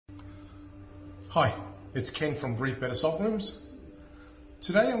Hi, it's Ken from Breathe Better Salt Rooms.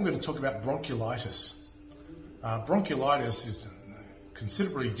 Today I'm going to talk about bronchiolitis. Bronchiolitis is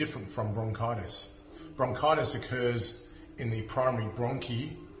considerably different from bronchitis. Bronchitis occurs in the primary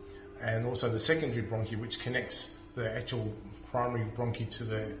bronchi and also the secondary bronchi, which connects the actual primary bronchi to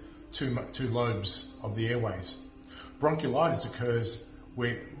the two lobes of the airways. Bronchiolitis occurs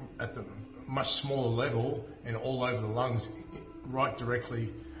where at the much smaller level and all over the lungs, right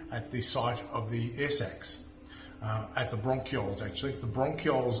directly at the site of the air sacs, at the bronchioles actually. The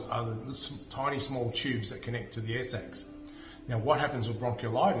bronchioles are the tiny small tubes that connect to the air sacs. Now what happens with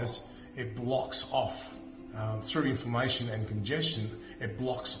bronchiolitis, it blocks off, through inflammation and congestion, it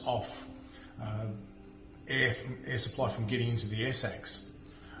blocks off air supply from getting into the air sacs,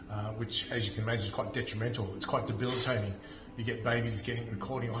 which as you can imagine is quite detrimental. It's quite debilitating. You get babies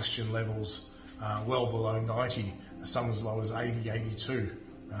recording oxygen levels well below 90, some as low as 80, 82.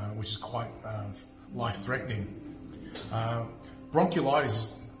 Which is quite life-threatening. Bronchiolitis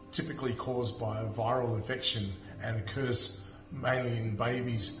is typically caused by a viral infection and occurs mainly in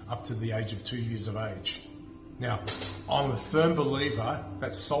babies up to the age of 2 years of age. Now, I'm a firm believer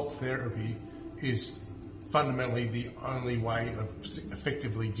that salt therapy is fundamentally the only way of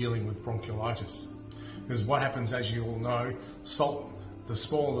effectively dealing with bronchiolitis. Because what happens, as you all know, salt, the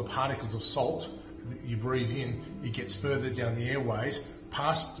smaller the particles of salt that you breathe in, it gets further down the airways,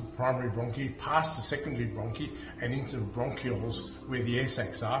 past the primary bronchi, past the secondary bronchi, and into the bronchioles where the air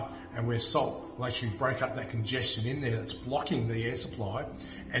sacs are, and where salt will actually break up that congestion in there that's blocking the air supply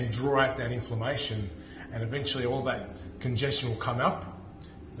and draw out that inflammation, and eventually all that congestion will come up.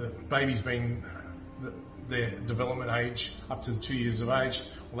 The babies being their development age up to 2 years of age,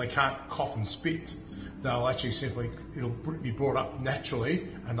 well, they can't cough and spit. They'll actually it'll be brought up naturally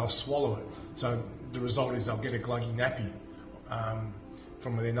and they'll swallow it. So the result is they'll get a gluggy nappy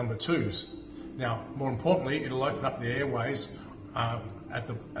from their number twos. Now, more importantly, it'll open up the airways at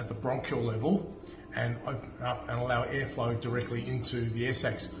the bronchial level and open up and allow airflow directly into the air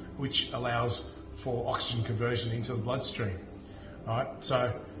sacs, which allows for oxygen conversion into the bloodstream. All right,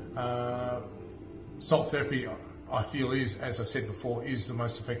 so salt therapy, I feel, is, as I said before, is the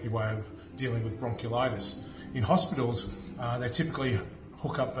most effective way of dealing with bronchiolitis. In hospitals, they typically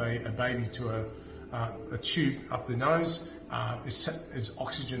hook up a baby to a tube up the nose. Its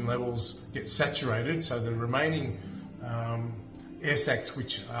oxygen levels get saturated, so the remaining air sacs,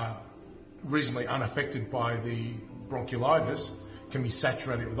 which are reasonably unaffected by the bronchiolitis, can be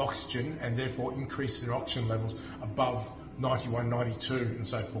saturated with oxygen and therefore increase their oxygen levels above 91, 92 and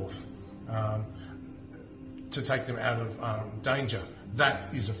so forth, to take them out of danger.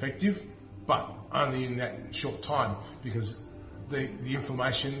 That is effective, but only in that short time, because the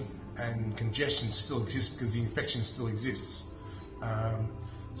inflammation and congestion still exists because the infection still exists.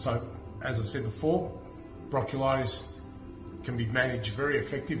 So, as I said before, bronchiolitis can be managed very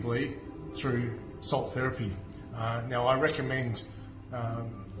effectively through salt therapy. Now, I recommend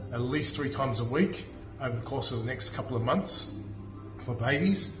at least 3 times a week over the course of the next couple of months for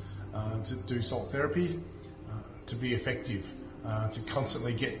babies to do salt therapy to be effective, to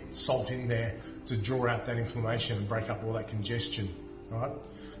constantly get salt in there to draw out that inflammation and break up all that congestion. All right,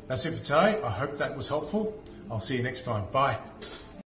 that's it for today. I hope that was helpful. I'll see you next time. Bye.